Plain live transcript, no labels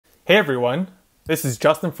Hey everyone, this is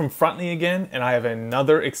Justin from Frontly again, and I have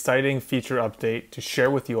another exciting feature update to share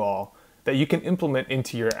with you all that you can implement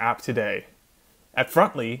into your app today. At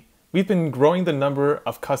Frontly, we've been growing the number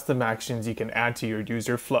of custom actions you can add to your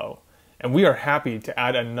user flow, and we are happy to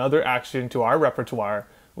add another action to our repertoire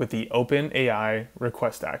with the OpenAI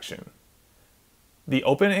Request action. The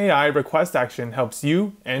OpenAI Request action helps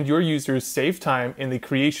you and your users save time in the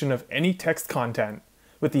creation of any text content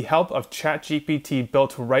with the help of ChatGPT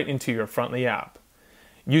built right into your Frontly app.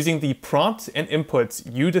 Using the prompts and inputs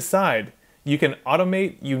you decide, you can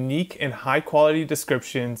automate unique and high-quality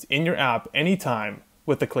descriptions in your app anytime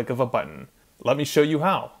with the click of a button. Let me show you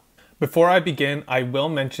how. Before I begin, I will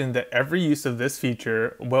mention that every use of this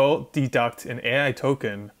feature will deduct an AI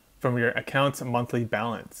token from your account's monthly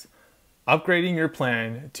balance. Upgrading your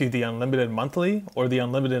plan to the unlimited monthly or the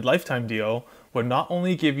unlimited lifetime deal would not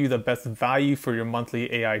only give you the best value for your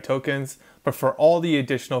monthly AI tokens, but for all the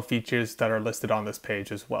additional features that are listed on this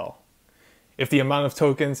page as well. If the amount of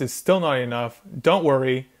tokens is still not enough, don't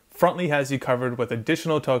worry, Frontly has you covered with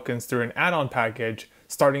additional tokens through an add-on package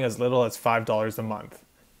starting as little as $5 a month.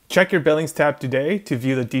 Check your billings tab today to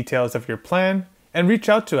view the details of your plan, and reach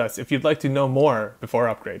out to us if you'd like to know more before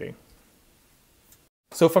upgrading.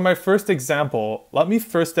 So for my first example, let me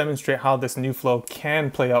first demonstrate how this new flow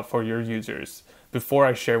can play out for your users before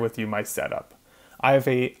I share with you my setup. I have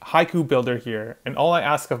a Haiku Builder here, and all I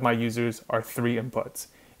ask of my users are 3 inputs: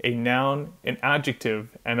 a noun, an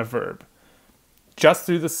adjective, and a verb. Just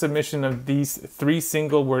through the submission of these 3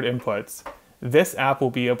 single word inputs, this app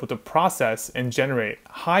will be able to process and generate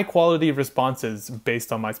high quality responses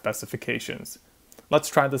based on my specifications. Let's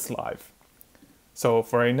try this live. So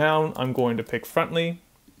for a noun, I'm going to pick Frontly.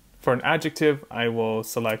 For an adjective, I will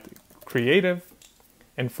select creative.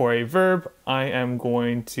 And for a verb, I am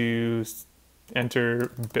going to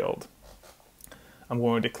enter build. I'm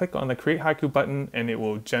going to click on the Create Haiku button and it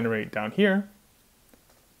will generate down here.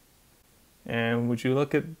 And would you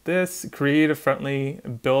look at this? Creative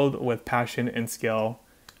Frontly, build with passion and skill,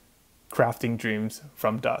 crafting dreams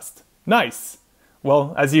from dust. Nice!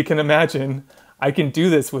 Well, as you can imagine, I can do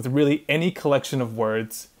this with really any collection of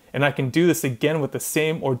words, and I can do this again with the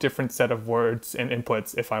same or different set of words and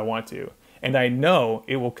inputs if I want to. And I know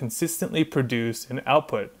it will consistently produce an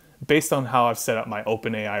output based on how I've set up my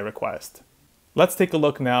OpenAI request. Let's take a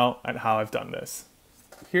look now at how I've done this.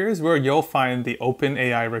 Here's where you'll find the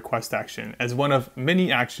OpenAI request action as one of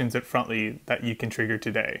many actions at Frontly that you can trigger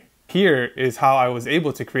today. Here is how I was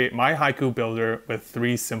able to create my Haiku Builder with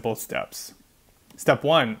 3 simple steps. Step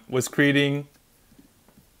 1 was creating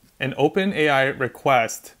an OpenAI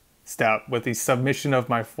request step with the submission of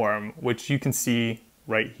my form, which you can see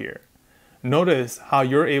right here. Notice how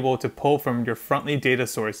you're able to pull from your Frontly data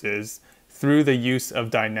sources through the use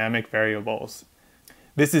of dynamic variables.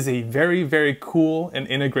 This is a very cool and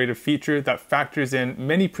integrative feature that factors in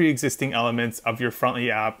many pre-existing elements of your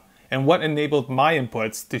Frontly app and what enabled my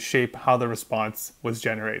inputs to shape how the response was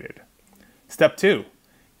generated. Step 2.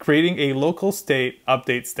 Creating a local state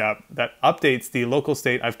update step that updates the local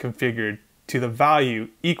state I've configured to the value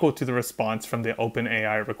equal to the response from the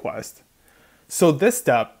OpenAI request. So this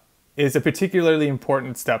step is a particularly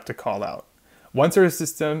important step to call out. Once our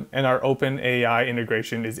system and our OpenAI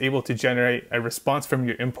integration is able to generate a response from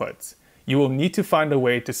your inputs, you will need to find a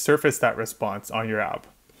way to surface that response on your app.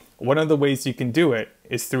 One of the ways you can do it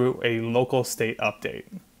is through a local state update.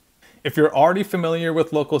 If you're already familiar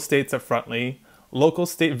with local states at Frontly, local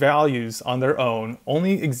state values on their own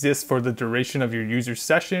only exist for the duration of your user's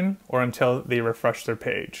session or until they refresh their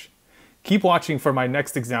page. Keep watching for my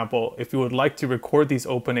next example if you would like to record these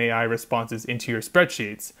OpenAI responses into your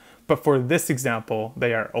spreadsheets, but for this example,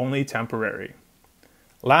 they are only temporary.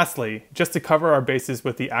 Lastly, just to cover our bases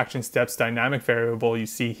with the action steps dynamic variable you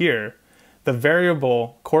see here, the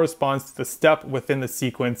variable corresponds to the step within the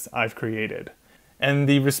sequence I've created, and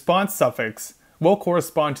the response suffix will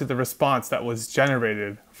correspond to the response that was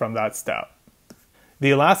generated from that step.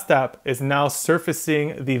 The last step is now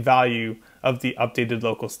surfacing the value of the updated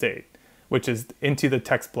local state, which is into the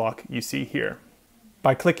text block you see here.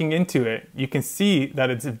 By clicking into it, you can see that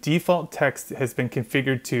its default text has been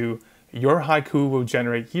configured to "Your haiku will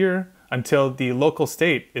generate here" until the local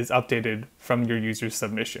state is updated from your user's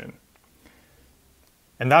submission.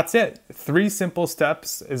 And that's it. 3 simple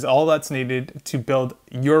steps is all that's needed to build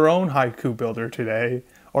your own Haiku Builder today,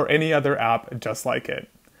 or any other app just like it.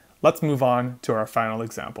 Let's move on to our final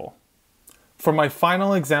example. For my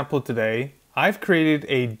final example today, I've created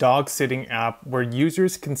a dog-sitting app where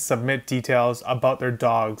users can submit details about their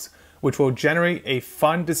dogs, which will generate a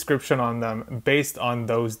fun description on them based on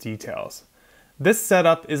those details. This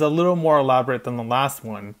setup is a little more elaborate than the last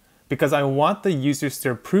one, because I want the users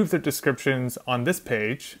to approve their descriptions on this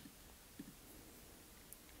page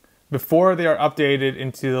before they are updated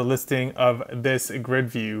into the listing of this grid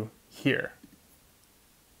view here.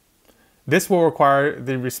 This will require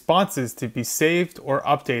the responses to be saved or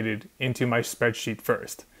updated into my spreadsheet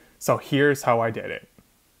first. So here's how I did it.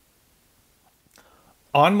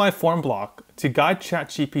 On my form block, to guide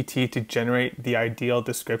ChatGPT to generate the ideal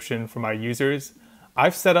description for my users,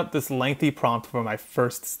 I've set up this lengthy prompt for my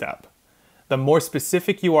first step. The more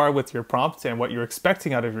specific you are with your prompt and what you're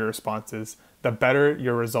expecting out of your responses, the better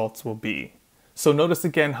your results will be. So notice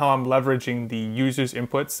again how I'm leveraging the user's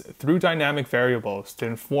inputs through dynamic variables to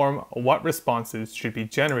inform what responses should be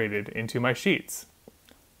generated into my sheets.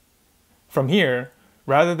 From here,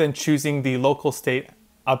 rather than choosing the local state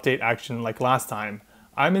update action like last time,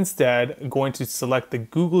 I'm instead going to select the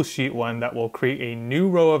Google Sheet one that will create a new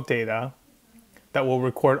row of data that will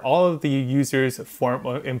record all of the user's form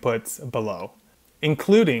inputs below,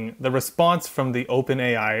 including the response from the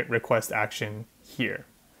OpenAI request action here.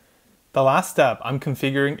 The last step I'm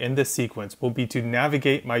configuring in this sequence will be to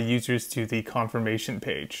navigate my users to the confirmation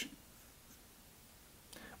page,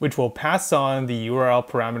 which will pass on the URL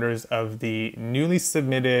parameters of the newly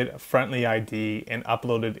submitted Frontly ID and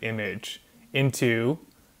uploaded image into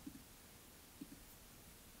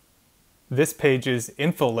this page's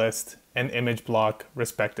info list and image block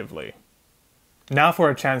respectively. Now for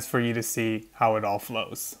a chance for you to see how it all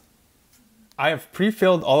flows. I have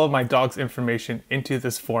pre-filled all of my dog's information into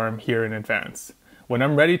this form here in advance. When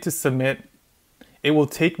I'm ready to submit, it will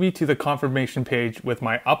take me to the confirmation page with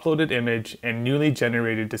my uploaded image and newly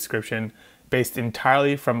generated description based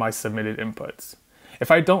entirely from my submitted inputs.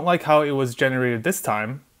 If I don't like how it was generated this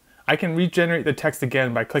time, I can regenerate the text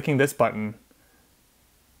again by clicking this button,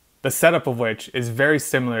 the setup of which is very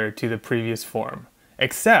similar to the previous form,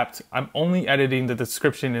 except I'm only editing the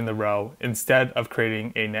description in the row instead of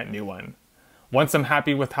creating a net new one. Once I'm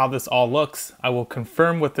happy with how this all looks, I will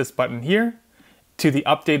confirm with this button here to the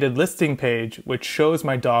updated listing page, which shows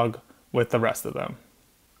my dog with the rest of them.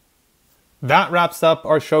 That wraps up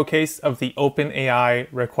our showcase of the OpenAI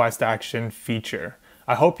Request Action feature.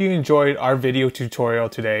 I hope you enjoyed our video tutorial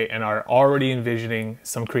today and are already envisioning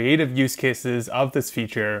some creative use cases of this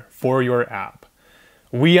feature for your app.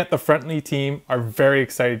 We at the Frontly team are very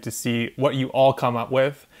excited to see what you all come up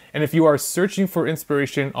with. And if you are searching for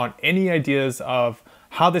inspiration on any ideas of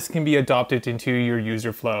how this can be adopted into your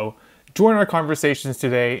user flow, join our conversations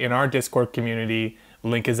today in our Discord community.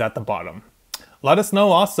 Link is at the bottom. Let us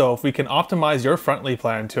know also if we can optimize your Frontly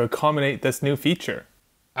plan to accommodate this new feature.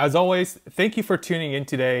 As always, thank you for tuning in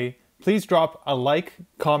today. Please drop a like,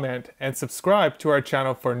 comment, and subscribe to our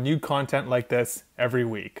channel for new content like this every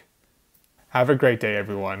week. Have a great day,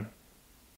 everyone.